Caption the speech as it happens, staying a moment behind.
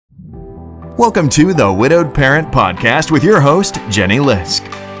Welcome to the Widowed Parent Podcast with your host, Jenny Lisk.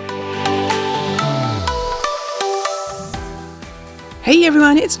 Hey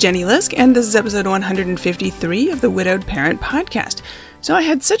everyone, it's Jenny Lisk, and this is episode 153 of the Widowed Parent Podcast. So I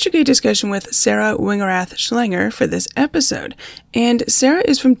had such a great discussion with Sara Wingerath-Schlanger for this episode. And Sara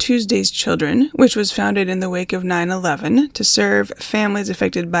is from Tuesday's Children, which was founded in the wake of 9/11 to serve families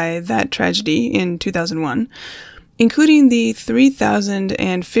affected by that tragedy in 2001, including the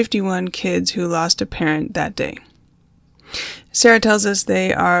 3,051 kids who lost a parent that day. Sara tells us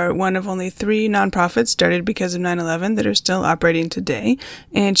they are one of only 3 nonprofits started because of 9/11 that are still operating today,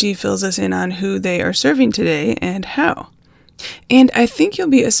 and she fills us in on who they are serving today and how. And I think you'll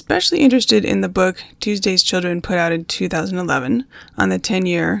be especially interested in the book Tuesday's Children put out in 2011 on the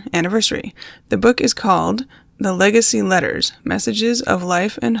 10-year anniversary. The book is called The Legacy Letters, Messages of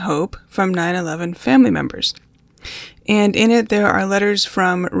Life and Hope from 9/11 Family Members. And in it, there are letters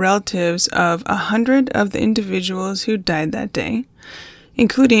from relatives of 100 of the individuals who died that day,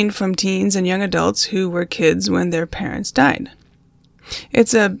 including from teens and young adults who were kids when their parents died.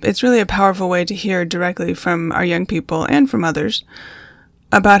 It's really a powerful way to hear directly from our young people and from others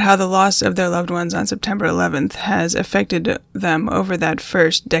about how the loss of their loved ones on September 11th has affected them over that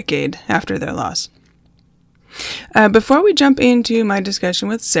first decade after their loss. Before we jump into my discussion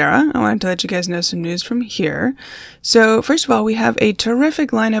with Sara, I wanted to let you guys know some news from here. So first of all, we have a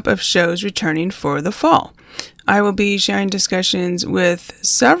terrific lineup of shows returning for the fall. I will be sharing discussions with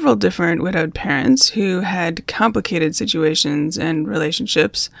several different widowed parents who had complicated situations and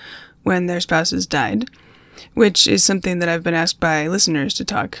relationships when their spouses died, which is something that I've been asked by listeners to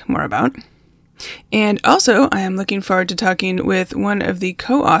talk more about. And also, I am looking forward to talking with one of the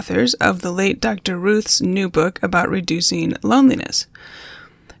co-authors of the late Dr. Ruth's new book about reducing loneliness.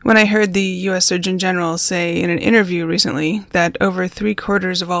 When I heard the U.S. Surgeon General say in an interview recently that over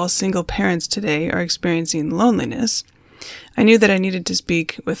 3/4 of all single parents today are experiencing loneliness, I knew that I needed to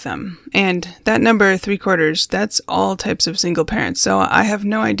speak with them. And that number, 3/4, that's all types of single parents. So I have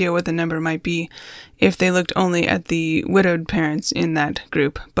no idea what the number might be if they looked only at the widowed parents in that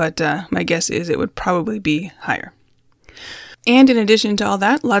group. But my guess is it would probably be higher. And in addition to all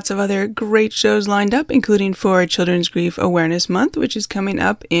that, lots of other great shows lined up, including for Children's Grief Awareness Month, which is coming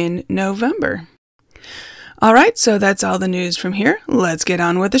up in November. All right, so that's all the news from here. Let's get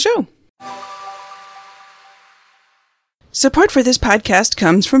on with the show. Support for this podcast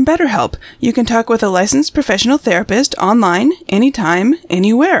comes from BetterHelp. You can talk with a licensed professional therapist online, anytime,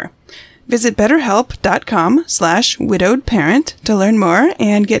 anywhere. Visit betterhelp.com/widowedparent to learn more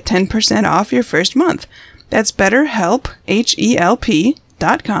and get 10% off your first month. That's BetterHelp,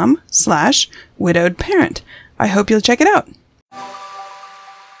 HELP.com/widowedparent. I hope you'll check it out.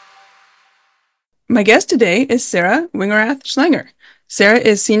 My guest today is Sara Wingerath-Schlanger. Sara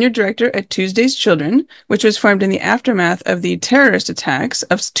is Senior Director at Tuesday's Children, which was formed in the aftermath of the terrorist attacks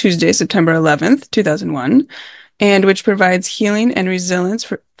of Tuesday, September 11th, 2001, and which provides healing and resilience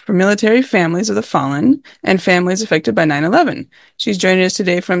for military families of the fallen and families affected by 9/11. She's joining us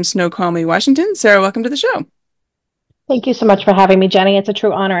today from Snoqualmie, Washington. Sara, welcome to the show. Thank you so much for having me, Jenny. It's a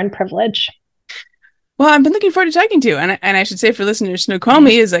true honor and privilege. Well, I've been looking forward to talking to you. And I should say for listeners,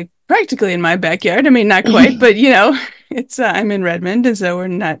 Snoqualmie is like practically in my backyard. I mean, not quite, but it's I'm in Redmond, and so we're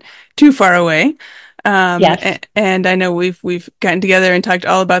not too far away. Yes. And I know we've gotten together and talked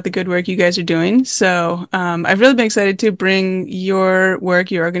all about the good work you guys are doing. So I've really been excited to bring your work,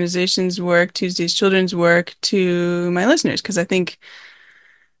 your organization's work, Tuesday's Children's work to my listeners, because I think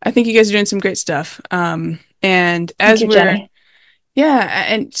you guys are doing some great stuff. And as Thank you, Jenny. Yeah,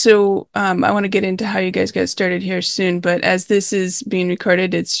 and so I want to get into how you guys got started here soon, but as this is being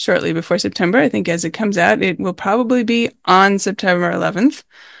recorded, it's shortly before September. I think as it comes out, it will probably be on September 11th,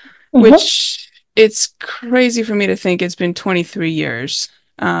 which it's crazy for me to think it's been 23 years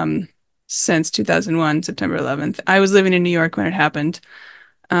since 2001, September 11th. I was living in New York when it happened.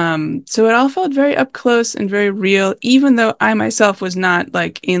 So it all felt very up close and very real, even though I myself was not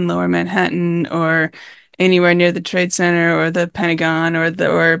like in Lower Manhattan or anywhere near the Trade Center or the Pentagon or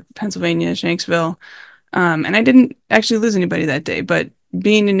Pennsylvania, Shanksville. And I didn't actually lose anybody that day, but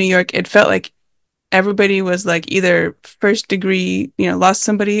being in New York, it felt like everybody was like either first degree, lost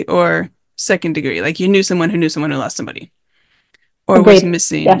somebody, or second degree. Like you knew someone who lost somebody or Agreed. was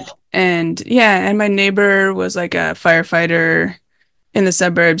missing. Yes. And my neighbor was like a firefighter in the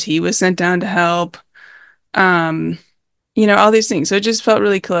suburbs. He was sent down to help. All these things. So it just felt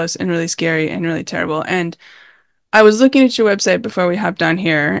really close and really scary and really terrible. And I was looking at your website before we hopped on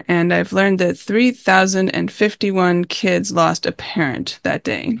here, and I've learned that 3,051 kids lost a parent that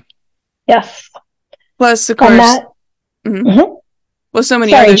day. Yes. Plus, of course. And that, Well, so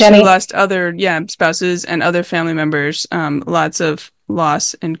many Sorry, others who Jenny. lost other, spouses and other family members, lots of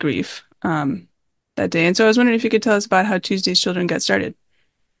loss and grief that day. And so I was wondering if you could tell us about how Tuesday's Children got started.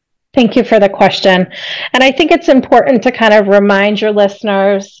 Thank you for the question. And I think it's important to kind of remind your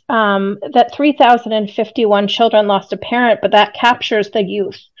listeners that 3,051 children lost a parent, but that captures the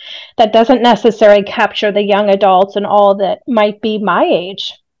youth. That doesn't necessarily capture the young adults and all that might be my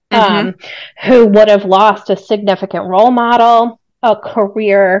age, who would have lost a significant role model, a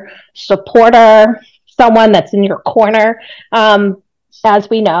career supporter, someone that's in your corner. As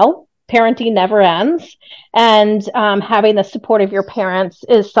we know, parenting never ends. And having the support of your parents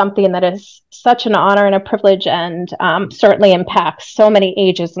is something that is such an honor and a privilege, and certainly impacts so many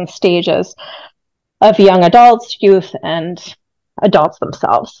ages and stages of young adults, youth, and adults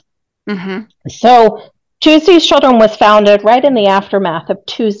themselves. So Tuesday's Children was founded right in the aftermath of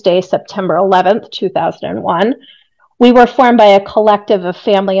Tuesday, September 11th, 2001. We were formed by a collective of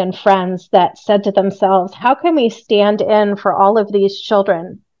family and friends that said to themselves, how can we stand in for all of these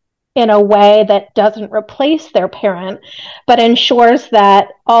children in a way that doesn't replace their parent, but ensures that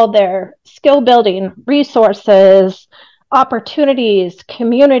all their skill building, resources, opportunities,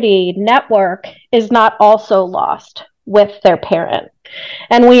 community, network is not also lost with their parent.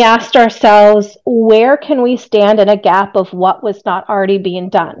 And we asked ourselves, where can we stand in a gap of what was not already being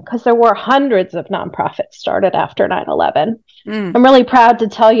done? Because there were hundreds of nonprofits started after 9/11. I'm really proud to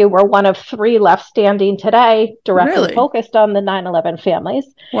tell you we're one of 3 left standing today, directly focused on the 9/11 families.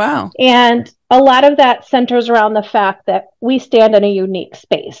 Wow. And a lot of that centers around the fact that we stand in a unique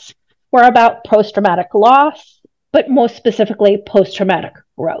space. We're about post-traumatic loss, but most specifically, post-traumatic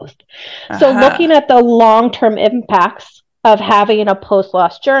growth. So looking at the long-term impacts of having a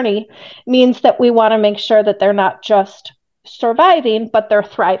post-loss journey means that we want to make sure that they're not just surviving, but they're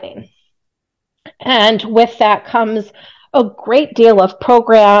thriving. And with that comes a great deal of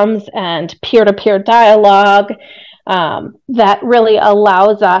programs and peer-to-peer dialogue that really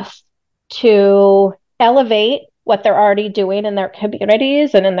allows us to elevate what they're already doing in their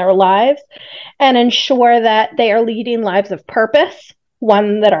communities and in their lives, and ensure that they are leading lives of purpose,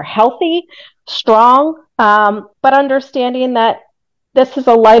 one that are healthy, strong, but understanding that this is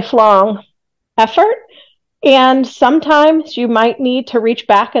a lifelong effort. And sometimes you might need to reach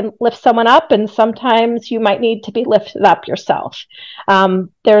back and lift someone up, and sometimes you might need to be lifted up yourself.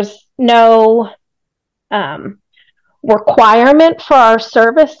 There's no requirement for our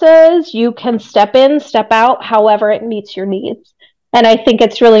services. You can step in, step out, however it meets your needs. And I think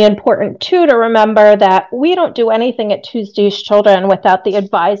it's really important, too, to remember that we don't do anything at Tuesday's Children without the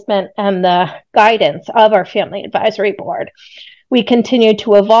advisement and the guidance of our Family Advisory Board. We continue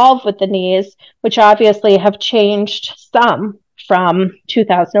to evolve with the needs, which obviously have changed some from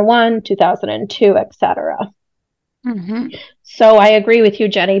 2001, 2002, et cetera. So I agree with you,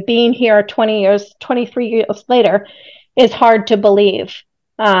 Jenny. Being here 23 years later is hard to believe.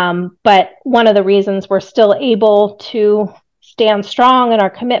 But one of the reasons we're still able to stand strong in our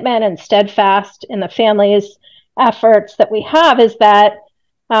commitment and steadfast in the families' efforts that we have is that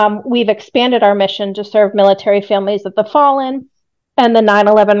we've expanded our mission to serve military families of the fallen and the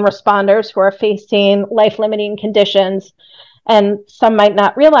 9/11 responders who are facing life-limiting conditions. And some might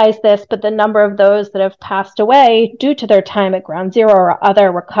not realize this, but the number of those that have passed away due to their time at Ground Zero or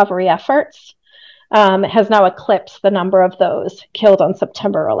other recovery efforts has now eclipsed the number of those killed on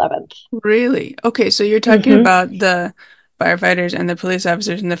September 11th. Really? Okay, so you're talking about the firefighters and the police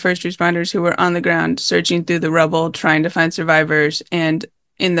officers and the first responders who were on the ground searching through the rubble, trying to find survivors, and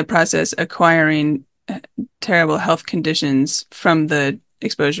in the process acquiring terrible health conditions from the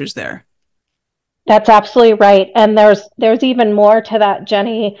exposures there. That's absolutely right. And there's even more to that,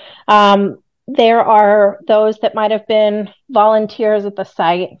 Jenny. There are those that might have been volunteers at the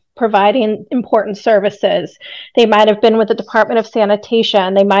site providing important services. They might have been with the Department of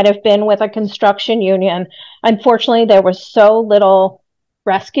Sanitation. They might have been with a construction union. Unfortunately, there was so little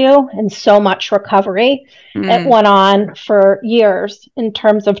rescue and so much recovery. It went on for years in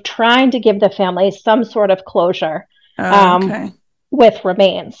terms of trying to give the families some sort of closure with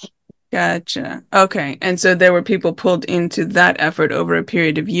remains. Gotcha. Okay. And so there were people pulled into that effort over a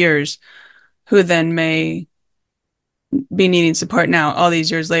period of years who then may be needing support now, all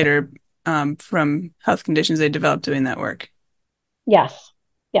these years later, from health conditions they developed doing that work. Yes.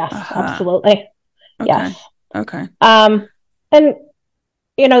 Yes, absolutely. Okay. Yes. Okay. And,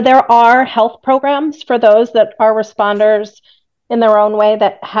 you know, there are health programs for those that are responders in their own way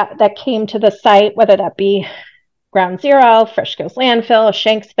that came to the site, whether that be Ground Zero, Frisco's landfill,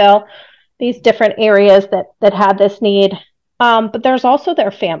 Shanksville, these different areas that had this need. But there's also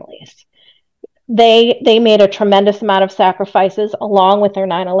their families. they made a tremendous amount of sacrifices along with their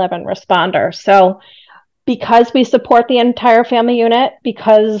 9/11 responders. So because we support the entire family unit,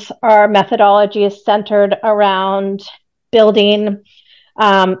 because our methodology is centered around building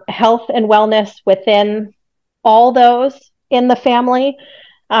health and wellness within all those in the family,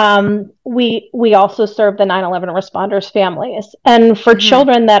 we also serve the 9/11 responders' families. And for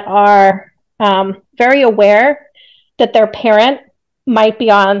children that are very aware that their parent might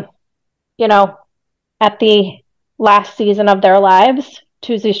be on, at the last season of their lives,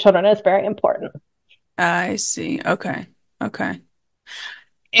 Tuesday's Children is very important. I see. Okay.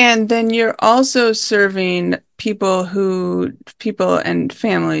 And then you're also serving people and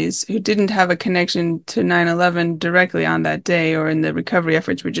families who didn't have a connection to 9/11 directly on that day or in the recovery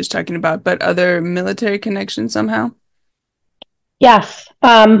efforts we're just talking about, but other military connections somehow? Yes,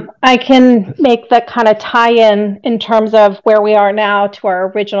 I can make the kind of tie in terms of where we are now to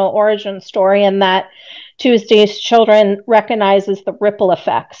our original origin story, and that Tuesday's Children recognizes the ripple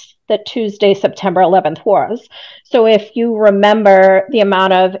effects that Tuesday, September 11th was. So if you remember the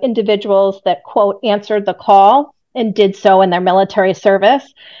amount of individuals that, quote, answered the call and did so in their military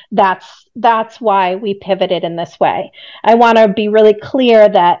service, that's why we pivoted in this way. I want to be really clear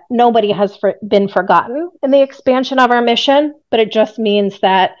that nobody has been forgotten in the expansion of our mission, but it just means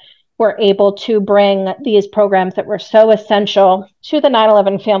that we're able to bring these programs that were so essential to the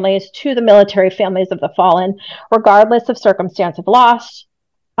 9/11 families, to the military families of the fallen, regardless of circumstance of loss,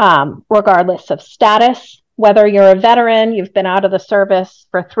 regardless of status, whether you're a veteran, you've been out of the service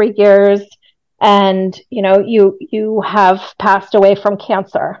for 3 years, and you have passed away from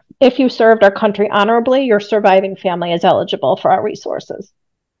cancer. If you served our country honorably, your surviving family is eligible for our resources.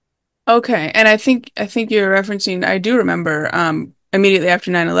 Okay, and I think you're referencing, I do remember immediately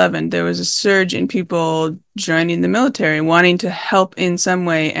after 9/11, there was a surge in people joining the military, wanting to help in some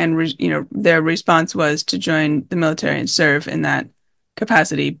way, and their response was to join the military and serve in that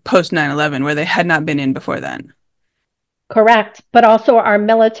capacity post 9/11, where they had not been in before then. Correct, but also our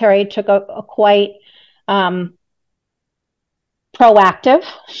military took a quite proactive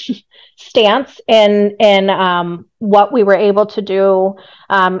stance in what we were able to do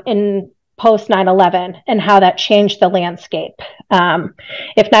in post 9/11 and how that changed the landscape.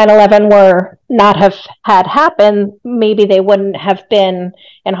 If 9/11 were not have had happened, maybe they wouldn't have been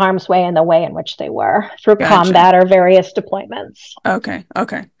in harm's way in the way in which they were through combat or various deployments. Okay.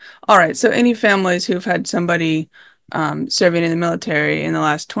 All right. So any families who've had somebody serving in the military in the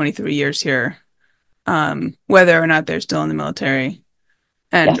last 23 years here, whether or not they're still in the military,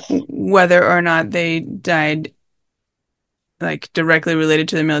 and Yes. whether or not they died like directly related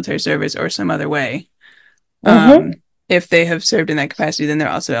to the military service or some other way. If they have served in that capacity, then they're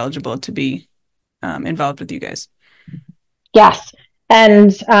also eligible to be involved with you guys. Yes.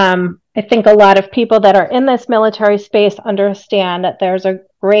 And I think a lot of people that are in this military space understand that there's a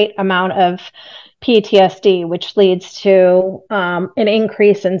great amount of PTSD, which leads to an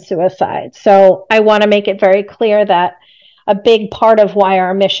increase in suicide. So I want to make it very clear that a big part of why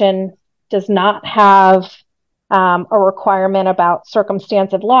our mission does not have a requirement about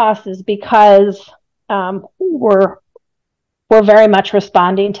circumstance of loss is because we're very much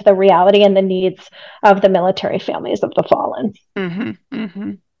responding to the reality and the needs of the military families of the fallen.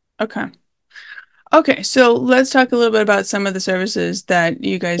 Okay, so let's talk a little bit about some of the services that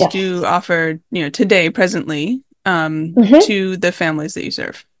you guys do offer, today, presently, to the families that you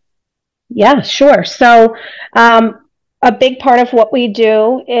serve. Yeah, sure. So a big part of what we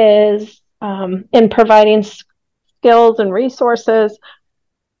do is in providing skills and resources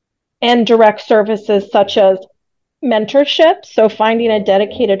and direct services such as mentorship. So finding a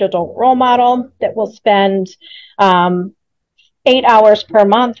dedicated adult role model that will spend 8 hours per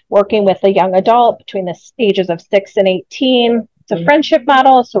month working with a young adult between the ages of 6 and 18. It's a friendship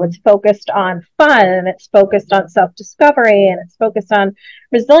model, so it's focused on fun, and it's focused on self-discovery, and it's focused on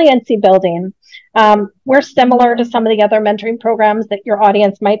resiliency building. We're similar to some of the other mentoring programs that your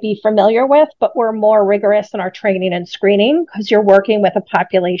audience might be familiar with, but we're more rigorous in our training and screening because you're working with a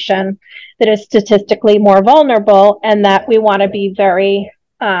population that is statistically more vulnerable, and that we want to be very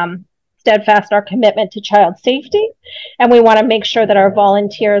steadfast in our commitment to child safety. And we want to make sure that our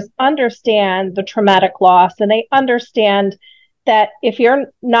volunteers understand the traumatic loss, and they understand that if you're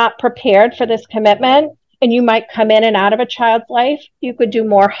not prepared for this commitment, and you might come in and out of a child's life, you could do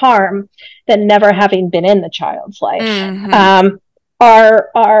more harm than never having been in the child's life.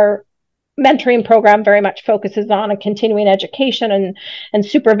 Our mentoring program very much focuses on a continuing education and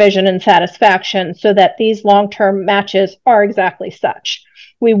supervision and satisfaction, so that these long-term matches are exactly such.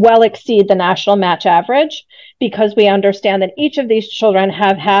 We well exceed the national match average because we understand that each of these children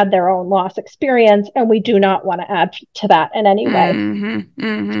have had their own loss experience, and we do not want to add to that in any way. Mm-hmm.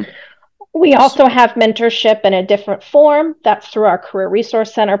 Mm-hmm. We also have mentorship in a different form. That's through our Career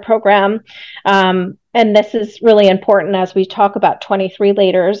Resource Center program. And this is really important as we talk about 23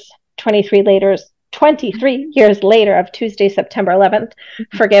 years later of Tuesday, September 11th.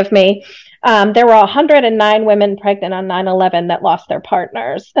 Forgive me. There were 109 women pregnant on 9/11 that lost their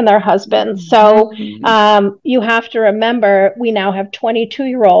partners and their husbands. So you have to remember, we now have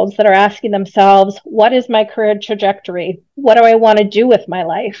 22-year-olds that are asking themselves, what is my career trajectory? What do I want to do with my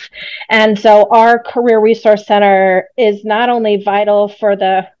life? And so our Career Resource Center is not only vital for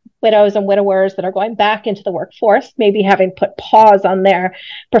the widows and widowers that are going back into the workforce, maybe having put pause on their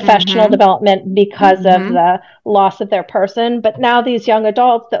professional development because of the loss of their person, but now these young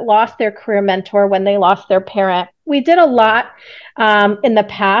adults that lost their career mentor when they lost their parent. We did a lot in the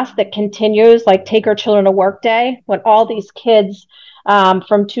past that continues, like Take Our Children to Work Day, when all these kids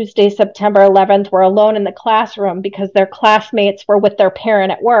from Tuesday, September 11th were alone in the classroom because their classmates were with their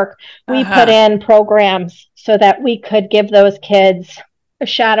parent at work. We put in programs so that we could give those kids a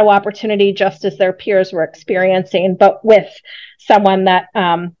shadow opportunity just as their peers were experiencing, but with someone that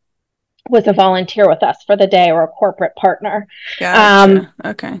was a volunteer with us for the day or a corporate partner. Gotcha.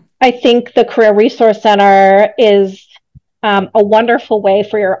 Okay. I think the Career Resource Center is a wonderful way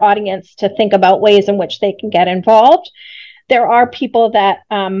for your audience to think about ways in which they can get involved. There are people that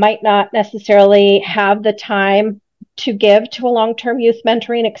might not necessarily have the time to give to a long-term youth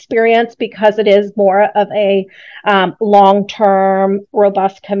mentoring experience because it is more of a long-term,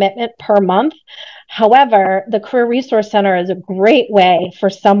 robust commitment per month. However, the Career Resource Center is a great way for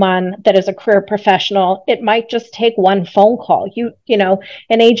someone that is a career professional. It might just take one phone call. You know,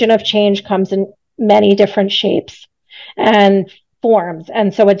 an agent of change comes in many different shapes and forms.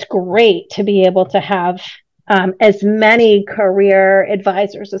 And so it's great to be able to have as many career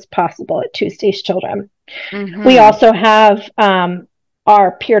advisors as possible at Tuesday's Children. We also have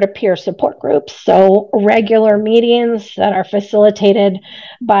our peer-to-peer support groups, so regular meetings that are facilitated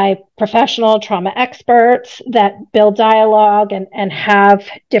by professional trauma experts that build dialogue and have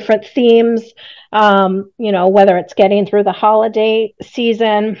different themes, you know, whether it's getting through the holiday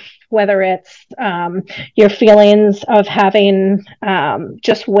season, whether it's your feelings of having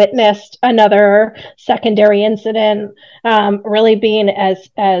just witnessed another secondary incident, really being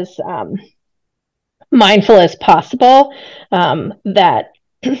as mindful as possible that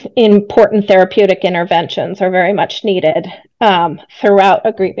important therapeutic interventions are very much needed throughout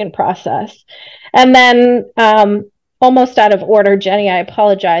a grieving process. And then almost out of order, Jenny, I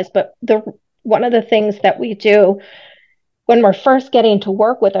apologize, but one of the things that we do when we're first getting to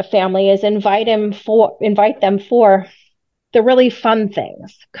work with a family is invite them for the really fun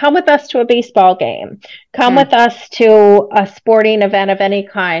things. Come with us to a baseball game. Come with us to a sporting event of any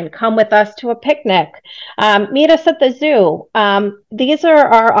kind. Come with us to a picnic. Meet us at the zoo. These are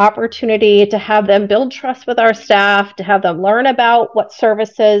our opportunity to have them build trust with our staff, to have them learn about what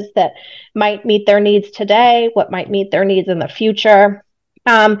services that might meet their needs today, what might meet their needs in the future.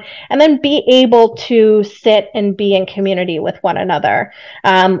 And then be able to sit and be in community with one another.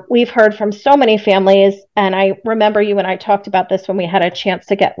 We've heard from so many families, and I remember you and I talked about this when we had a chance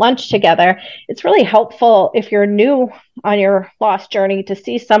to get lunch together. It's really helpful if you're new on your loss journey to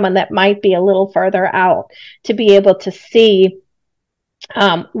see someone that might be a little further out, to be able to see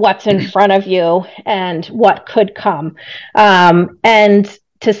what's in front of you and what could come. And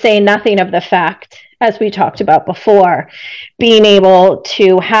to say nothing of the fact, as we talked about before, being able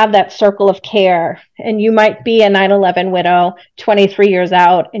to have that circle of care. And you might be a 9/11 widow, 23 years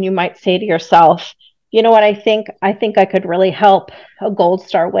out, and you might say to yourself, you know what, I think I could really help a Gold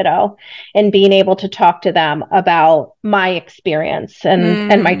Star widow, and being able to talk to them about my experience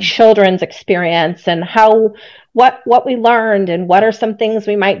and my children's experience and what we learned and what are some things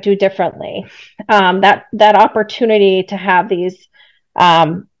we might do differently. That opportunity to have these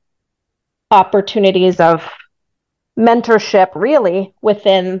opportunities of mentorship really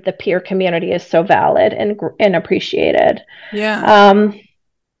within the peer community is so valid and appreciated. Yeah.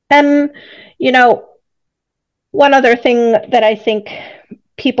 And, you know, one other thing that I think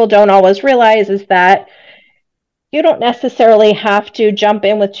people don't always realize is that you don't necessarily have to jump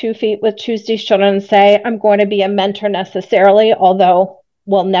in with 2 feet with Tuesday's Children and say, I'm going to be a mentor necessarily, although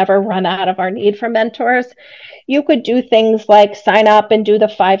we'll never run out of our need for mentors. You could do things like sign up and do the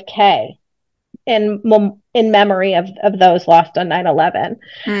 5K in memory of those lost on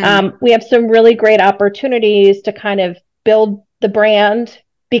 9/11. We have some really great opportunities to kind of build the brand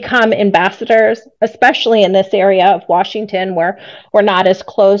become ambassadors, especially in this area of Washington where we're not as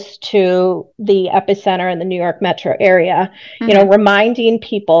close to the epicenter in the New York metro area, reminding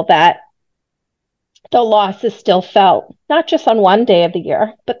people that the loss is still felt, not just on one day of the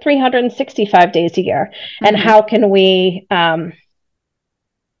year, but 365 days a year. And how can we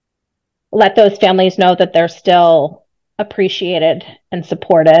let those families know that they're still appreciated and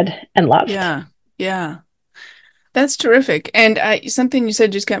supported and loved? Yeah, yeah. That's terrific. And something you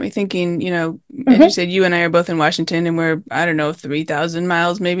said just got me thinking, as you said, you and I are both in Washington and we're, I don't know, 3,000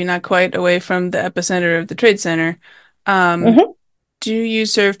 miles, maybe not quite away from the epicenter of the Trade Center. Do you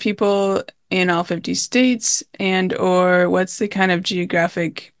serve people in all 50 states or what's the kind of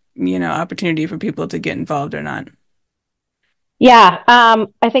geographic, opportunity for people to get involved or not? Yeah,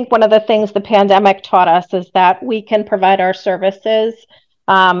 I think one of the things the pandemic taught us is that we can provide our services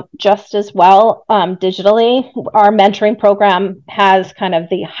just as well digitally. Our mentoring program has kind of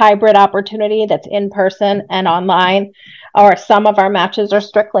the hybrid opportunity that's in person and online, or some of our matches are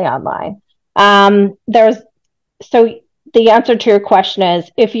strictly online. So the answer to your question is,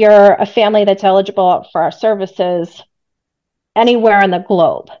 if you're a family that's eligible for our services anywhere in the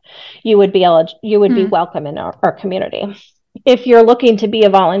globe, you would be welcome in our community. If you're looking to be a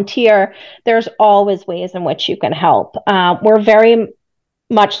volunteer, there's always ways in which you can help. We're very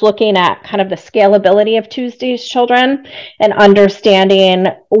much looking at kind of the scalability of Tuesday's Children and understanding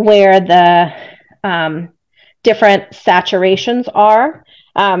where the different saturations are.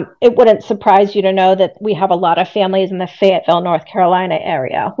 It wouldn't surprise you to know that we have a lot of families in the Fayetteville, North Carolina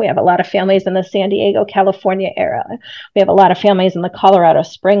area. We have a lot of families in the San Diego, California area. We have a lot of families in the Colorado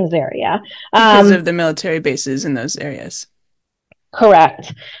Springs area. Because of the military bases in those areas.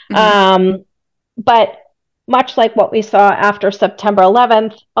 Correct. But much like what we saw after September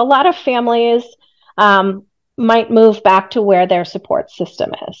 11th, a lot of families might move back to where their support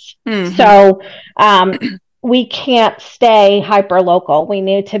system is. So we can't stay hyper local. We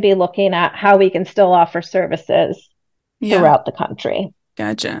need to be looking at how we can still offer services throughout the country.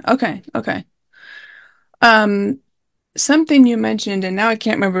 Gotcha. Okay. Something you mentioned, and now I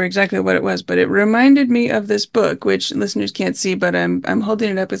can't remember exactly what it was, but it reminded me of this book, which listeners can't see, but I'm holding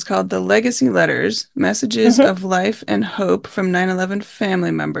it up. It's called The Legacy Letters, Messages of Life and Hope from 9/11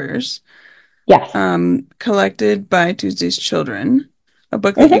 Family Members. Yes. Collected by Tuesday's Children. A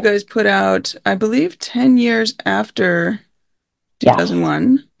book that you guys put out, I believe, 10 years after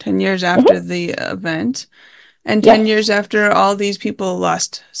 2001, 10 years after the event, and 10 years after all these people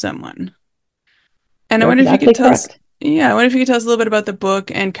lost someone. And I wonder if you could tell us, I wonder if you could tell us a little bit about the book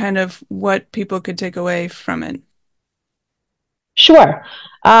and kind of what people could take away from it. Sure.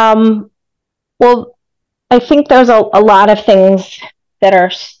 Well, I think there's a lot of things that are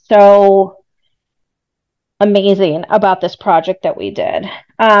so amazing about this project that we did.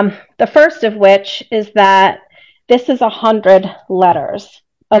 The first of which is that this is 100 letters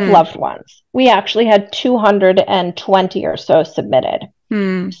of loved ones. We actually had 220 or so submitted.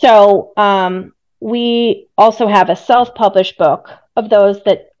 So we also have a self-published book of those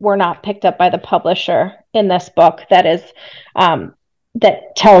that were not picked up by the publisher in this book that is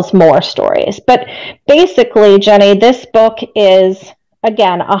that tells more stories. But basically, Jenny, this book is,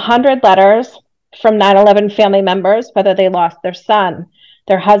 again, 100 letters from 9/11 family members, whether they lost their son,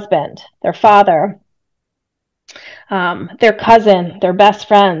 their husband, their father, their cousin, their best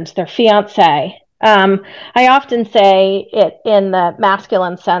friend, their fiance. I often say it in the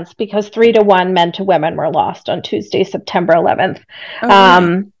masculine sense because 3-to-1 men to women were lost on Tuesday, September 11th.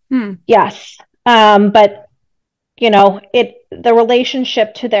 Yes. But the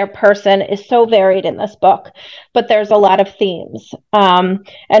relationship to their person is so varied in this book, but there's a lot of themes. And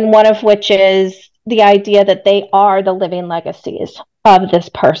one of which is the idea that they are the living legacies of this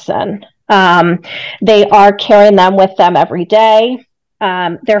person. They are carrying them with them every day.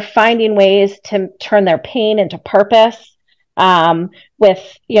 They're finding ways to turn their pain into purpose,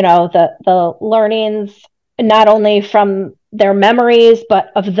 with, the learnings, not only from their memories,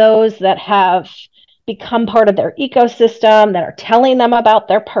 but of those that have become part of their ecosystem, that are telling them about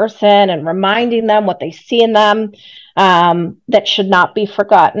their person and reminding them what they see in them, that should not be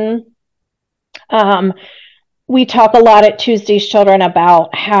forgotten. We talk a lot at Tuesday's Children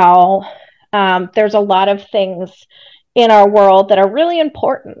about how there's a lot of things in our world that are really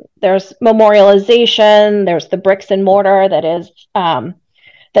important. There's memorialization, there's the bricks and mortar that is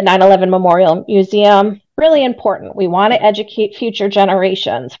the 9/11 Memorial Museum. Really important. We want to educate future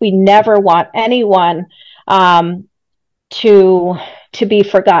generations. We never want anyone to be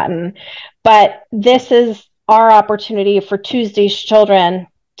forgotten. But this is our opportunity for Tuesday's Children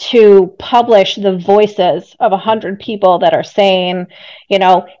to publish the voices of 100 people that are saying,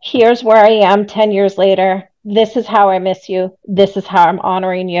 here's where I am 10 years later. This is how I miss you. This is how I'm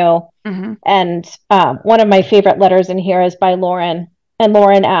honoring you. Mm-hmm. And one of my favorite letters in here is by Lauren. And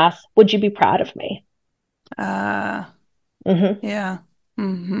Lauren asks, would you be proud of me? Mm-hmm. Yeah.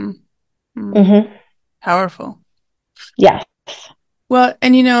 Mm-hmm. Mm-hmm. Mm-hmm. Powerful. Yes. Well,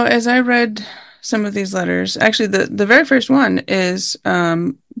 and as I read some of these letters, actually the very first one is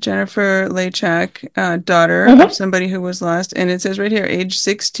Jennifer Lachak, daughter of Mm-hmm. somebody who was lost, and it says right here, age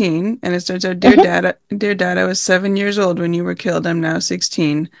 16, and it starts out, Mm-hmm. Dear Dad, I was 7 years old when you were killed. I'm now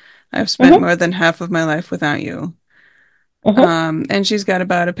 16. I've spent Mm-hmm. more than half of my life without you. Mm-hmm. And she's got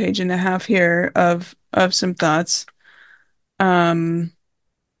about a page and a half here of some thoughts. Um,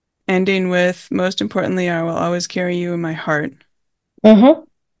 Ending with, most importantly, I will always carry you in my heart. Mm-hmm.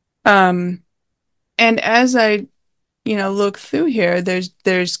 Um, and as I, look through here,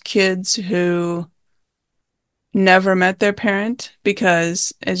 there's kids who never met their parent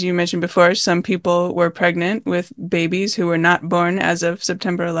because, as you mentioned before, some people were pregnant with babies who were not born as of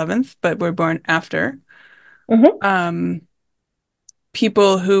September 11th, but were born after. Mm-hmm. Um,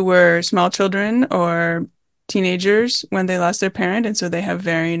 People who were small children or teenagers when they lost their parent, and so they have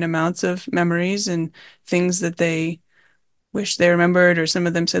varying amounts of memories and things that they wish they remembered, or some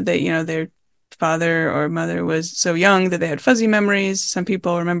of them said that, their father or mother was so young that they had fuzzy memories. Some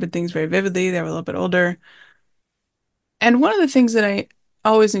people remembered things very vividly. They were a little bit older. And one of the things that I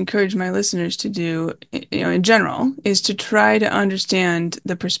always encourage my listeners to do, in general, is to try to understand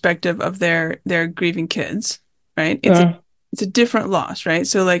the perspective of their grieving kids, right? It's a different loss, right?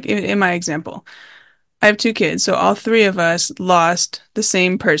 So like in my example, I have two kids, so all three of us lost the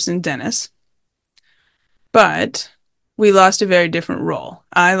same person, Dennis, but we lost a very different role.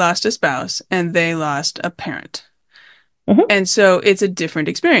 I lost a spouse and they lost a parent. Mm-hmm. And so it's a different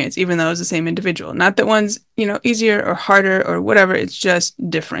experience, even though it's the same individual. Not that one's, easier or harder or whatever, it's just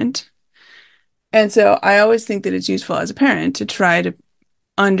different. And so I always think that it's useful as a parent to try to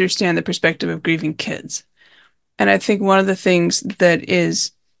understand the perspective of grieving kids. And I think one of the things that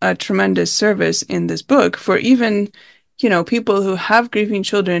is a tremendous service in this book for even, people who have grieving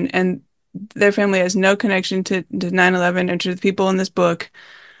children and their family has no connection to 9/11 or to the people in this book,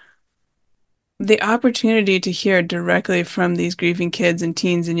 the opportunity to hear directly from these grieving kids and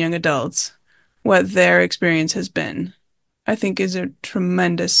teens and young adults what their experience has been, I think is a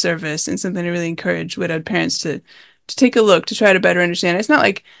tremendous service and something to really encourage widowed parents to take a look to try to better understand. It's not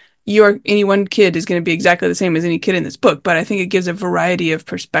like any one kid is going to be exactly the same as any kid in this book, but I think it gives a variety of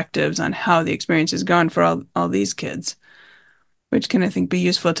perspectives on how the experience has gone for all these kids, which can, I think, be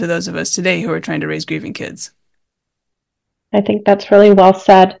useful to those of us today who are trying to raise grieving kids. I think that's really well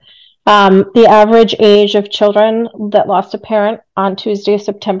said. The average age of children that lost a parent on Tuesday,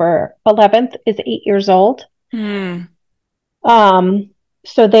 September 11th is 8 years old. Hmm.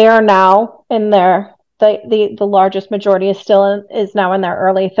 So they are now in the largest majority is now in their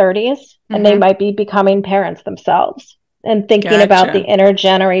early 30s, and they might be becoming parents themselves and thinking about the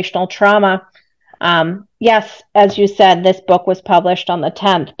intergenerational trauma. Yes, as you said, this book was published on the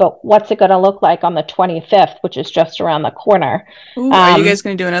 10th, but what's it going to look like on the 25th, which is just around the corner? Ooh, are you guys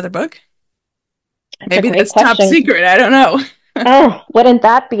going to do another book? Maybe a great that's question. top secret. I don't know. Oh, wouldn't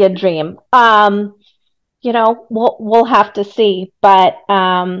that be a dream? We'll have to see, but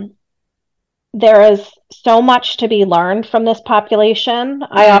there is so much to be learned from this population.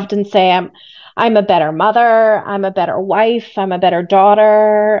 I often say I'm a better mother, I'm a better wife, I'm a better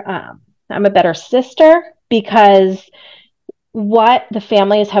daughter, I'm a better sister, because what the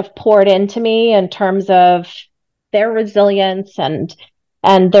families have poured into me in terms of their resilience and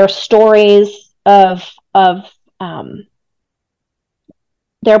their stories of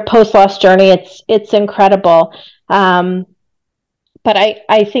their post-loss journey, it's incredible. But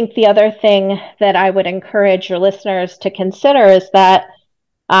I think the other thing that I would encourage your listeners to consider is that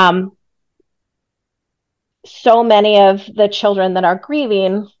so many of the children that are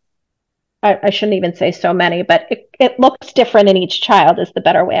grieving, I shouldn't even say so many, but it looks different in each child is the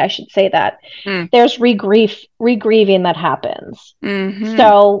better way I should say that. There's regrieving that happens.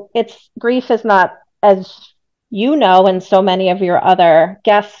 So grief is not, as and so many of your other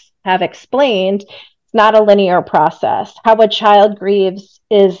guests have explained, it's not a linear process. How a child grieves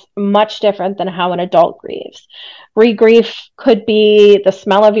is much different than how an adult grieves. Regrief could be the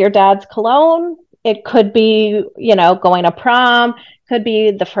smell of your dad's cologne. It could be, going to prom, could be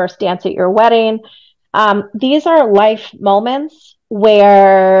the first dance at your wedding. These are life moments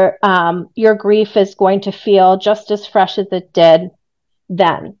where your grief is going to feel just as fresh as it did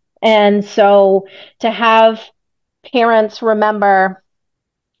then. And so to have parents remember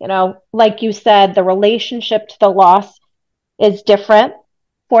Like you said, the relationship to the loss is different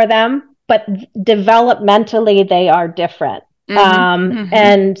for them, but developmentally they are different.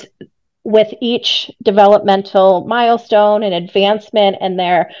 And with each developmental milestone and advancement and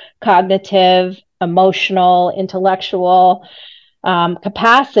their cognitive, emotional, intellectual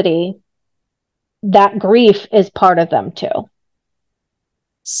capacity, that grief is part of them too.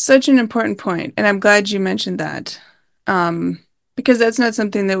 Such an important point, and I'm glad you mentioned that, because that's not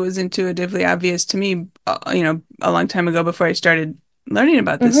something that was intuitively obvious to me, a long time ago before I started learning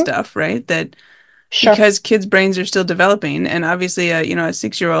about this stuff, right? That Sure. because kids' brains are still developing, and obviously, a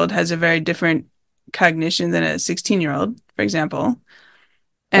 6-year-old has a very different cognition than a 16-year-old, for example.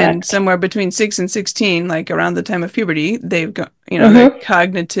 And Correct. somewhere between 6 and 16, like around the time of puberty, they've got, their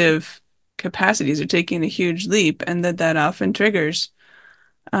cognitive capacities are taking a huge leap, and that often triggers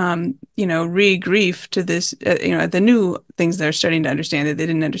re-grief to this, the new things they're starting to understand that they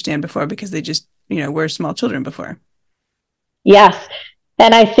didn't understand before because they just, were small children before. Yes.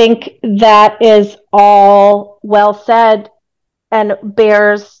 And I think that is all well said and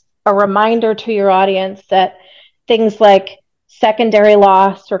bears a reminder to your audience that things like secondary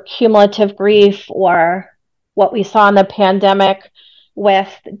loss or cumulative grief, or what we saw in the pandemic with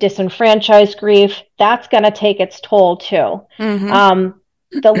disenfranchised grief, that's going to take its toll too.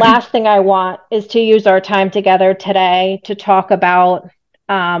 The last thing I want is to use our time together today to talk about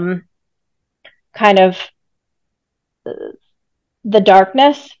kind of the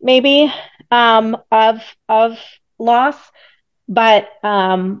darkness, maybe, of loss. But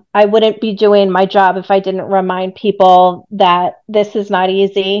I wouldn't be doing my job if I didn't remind people that this is not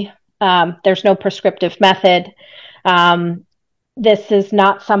easy. There's no prescriptive method. This is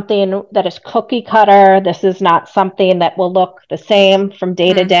not something that is cookie cutter. This is not something that will look the same from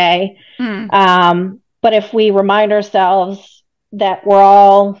day to day. But if we remind ourselves that we're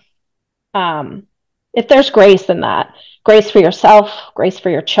all, if there's grace in that, grace for yourself, grace for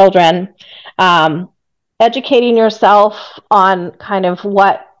your children, educating yourself on kind of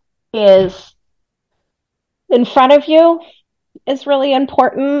what is in front of you is really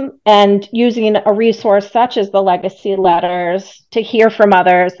important, and using a resource such as the legacy letters to hear from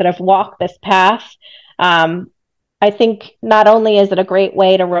others that have walked this path. I think not only is it a great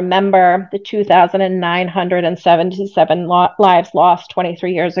way to remember the 2,977 lives lost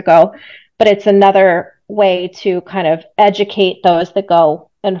 23 years ago, but it's another way to kind of educate those that go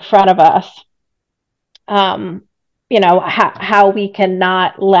in front of us. How we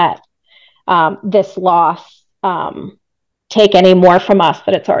cannot let this loss take any more from us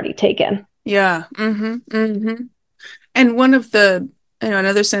that it's already taken. Yeah. And one of the,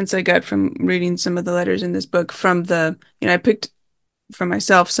 another sense I got from reading some of the letters in this book from I picked for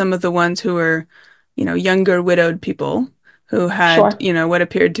myself some of the ones who were, younger widowed people who had, Sure. what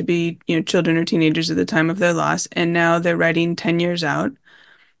appeared to be, children or teenagers at the time of their loss. And now they're writing 10 years out.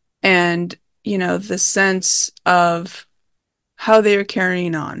 And, the sense of how they're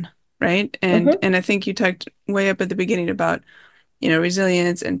carrying on, right? And I think you talked way up at the beginning about,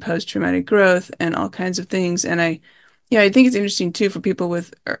 resilience and post-traumatic growth and all kinds of things. And I think it's interesting too for people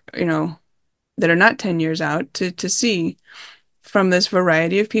with, that are not 10 years out to see from this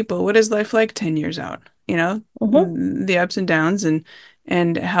variety of people, what is life like 10 years out? The ups and downs and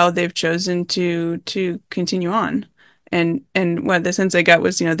how they've chosen to continue on. And what the sense I got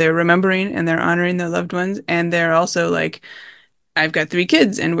was, they're remembering and they're honoring their loved ones, and they're also like, I've got 3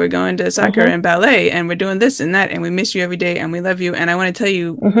 kids and we're going to soccer and ballet and we're doing this and that and we miss you every day and we love you. And I want to tell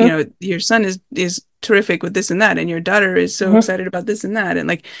you, your son is terrific with this and that, and your daughter is so excited about this and that. And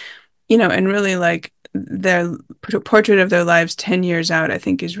like, and really like their portrait of their lives 10 years out, I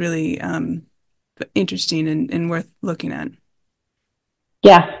think is really interesting and worth looking at.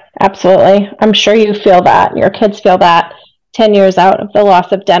 Yeah, absolutely. I'm sure you feel that. Your kids feel that 10 years out of the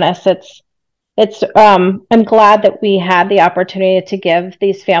loss of Dennis. I'm glad that we had the opportunity to give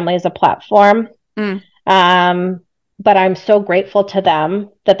these families a platform. But I'm so grateful to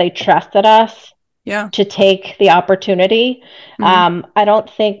them that they trusted us to take the opportunity. I don't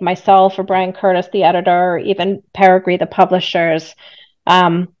think myself or Brian Curtis, the editor, or even Peregrine, the publishers,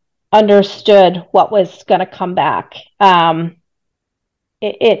 understood what was going to come back.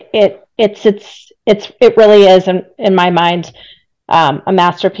 It really is, in my mind, a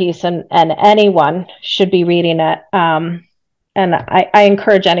masterpiece, and anyone should be reading it. And I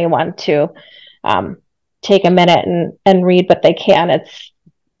encourage anyone to take a minute and read what they can.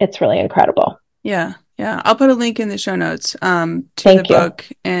 It's really incredible. Yeah. I'll put a link in the show notes to Thank the you. book,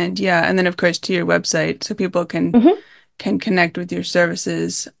 and then of course to your website so people can connect with your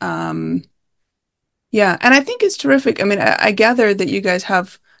services. And I think it's terrific. I mean, I gather that you guys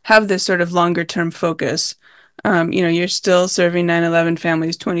have have this sort of longer term focus. You're still serving 9/11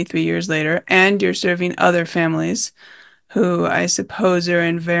 families 23 years later, and you're serving other families who I suppose are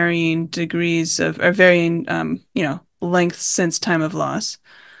in varying degrees of, or varying, lengths since time of loss.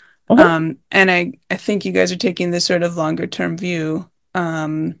 Mhm. And I think you guys are taking this sort of longer term view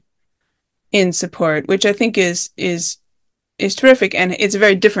in support, which I think is terrific, and it's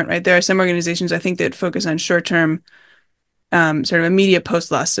very different, right? There are some organizations I think that focus on short term, sort of immediate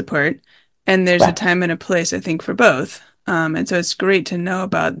post loss support, and there's a Correct. time and a place I think for both. And so it's great to know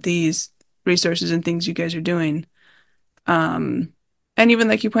about these resources and things you guys are doing. Um, and even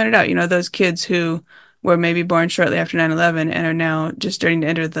like you pointed out, those kids who were maybe born shortly after 9/11 and are now just starting to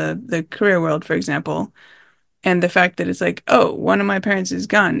enter the career world, for example. And the fact that it's like, oh, one of my parents is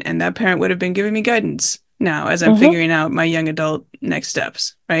gone, and that parent would have been giving me guidance now as I'm Hmm. figuring out my young adult next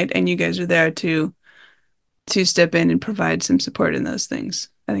steps, right? And you guys are there to step in and provide some support in those things.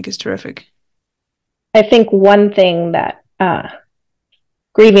 I think is terrific. I think one thing that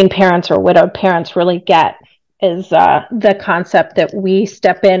grieving parents or widowed parents really get is the concept that we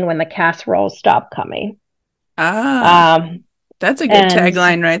step in when the casseroles stop coming. Ah, Um, that's a good and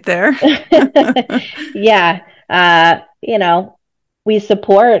tagline right there. yeah, we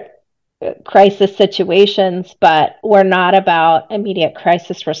support crisis situations, but we're not about immediate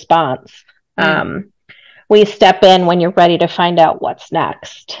crisis response. Mm, We step in when you're ready to find out what's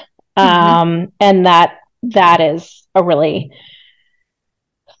next. hmm. And that is a really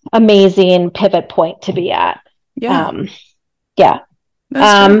amazing pivot point to be at. Yeah, Um, yeah.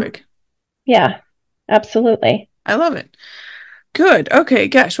 that's Um, terrific. yeah, absolutely. I love it. Good. Okay,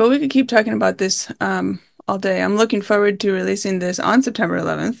 gosh. Well, we could keep talking about this all day. I'm looking forward to releasing this on September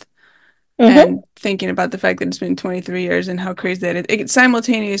 11th Mm-hmm. and thinking about the fact that it's been 23 years and how crazy that is. It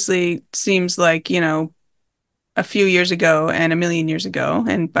simultaneously seems like, a few years ago and a million years ago.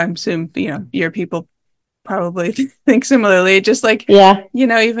 And I'm assuming, your people probably think similarly. Just like, Yeah,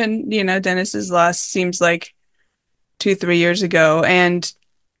 even, Dennis's loss seems like 2, 3 years ago and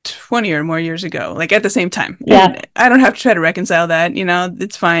 20 or more years ago, like at the same time. yeah. And I don't have to try to reconcile that,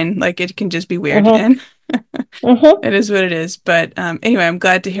 it's fine. Like it can just be weird Mm-hmm. and Mm-hmm. it is what it is. But anyway, I'm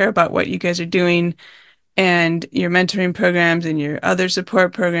glad to hear about what you guys are doing and your mentoring programs and your other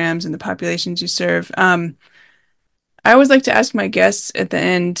support programs and the populations you serve. I always like to ask my guests at the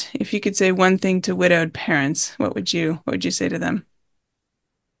end if you could say one thing to widowed parents, what would you say to them?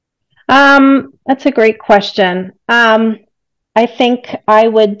 That's a great question. I think I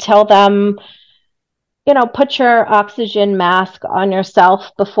would tell them, put your oxygen mask on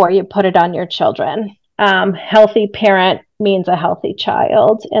yourself before you put it on your children. Healthy parent means a healthy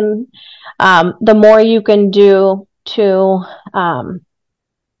child. And the more you can do to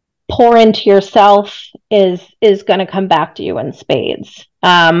pour into yourself is going to come back to you in spades.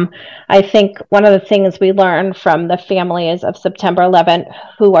 I think one of the things we learned from the families of September 11th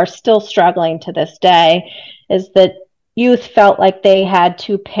who are still struggling to this day is that youth felt like they had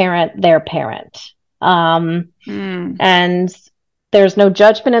to parent their parent. Mm, And there's no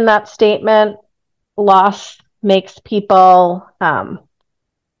judgment in that statement. Loss makes people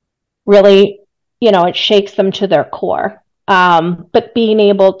really, it shakes them to their core. But being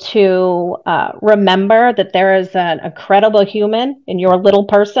able to remember that there is an incredible human in your little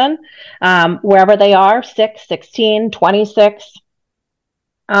person, wherever they are, 6, 16, 26,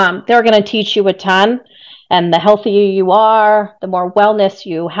 they're going to teach you a ton. And the healthier you are, the more wellness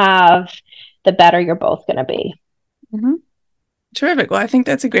you have, the better you're both going to be. hmm. Terrific. Well, I think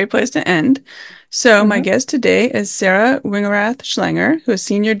that's a great place to end. So, my Mm-hmm. guest today is Sara Wingerath-Schlanger, who is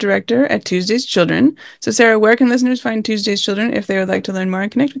Senior Director at Tuesday's Children. So, Sara, where can listeners find Tuesday's Children if they would like to learn more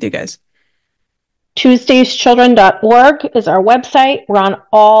and connect with you guys? Tuesdayschildren.org is our website. We're on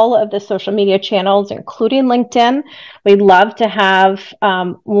all of the social media channels, including LinkedIn. We'd love to have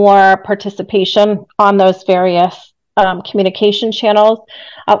more participation on those various communication channels.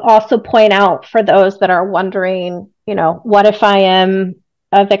 I'll also point out for those that are wondering, what if I am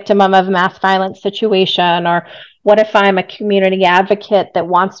a victim of a mass violence situation, or what if I'm a community advocate that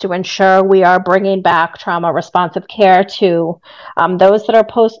wants to ensure we are bringing back trauma responsive care to those that are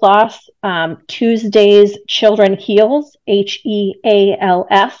post loss. Tuesdays Children Heals, HEALS.org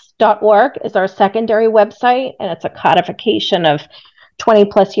is our secondary website, and it's a codification of 20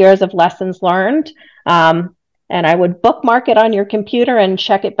 plus years of lessons learned. And I would bookmark it on your computer and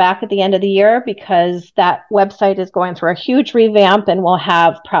check it back at the end of the year, because that website is going through a huge revamp and we'll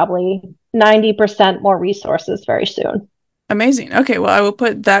have probably 90% more resources very soon. Amazing. Okay, well, I will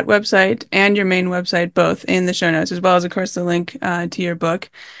put that website and your main website both in the show notes, as well as, of course, the link to your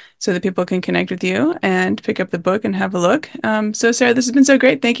book. so that people can connect with you and pick up the book and have a look. So Sara, this has been so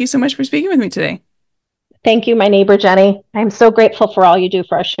great. Thank you so much for speaking with me today. Thank you, my neighbor, Jenny. I'm so grateful for all you do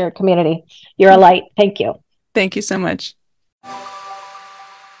for our shared community. You're a light. Thank you. Thank you so much.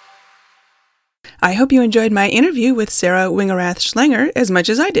 I hope you enjoyed my interview with Sara Wingerath-Schlanger as much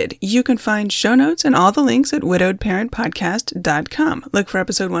as I did. You can find show notes and all the links at widowedparentpodcast.com. Look for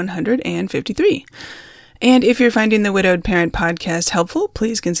episode 153. And if you're finding the Widowed Parent Podcast helpful,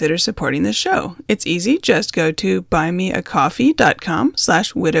 please consider supporting the show. It's easy. Just go to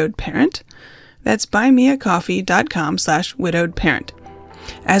buymeacoffee.com/widowedparent. That's buymeacoffee.com/widowedparent.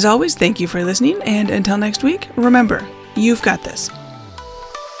 As always, thank you for listening, and until next week, remember, you've got this.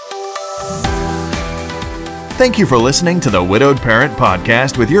 Thank you for listening to the Widowed Parent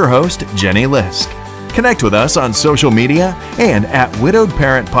Podcast with your host, Jenny Lisk. Connect with us on social media and at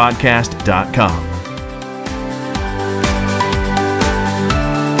widowedparentpodcast.com.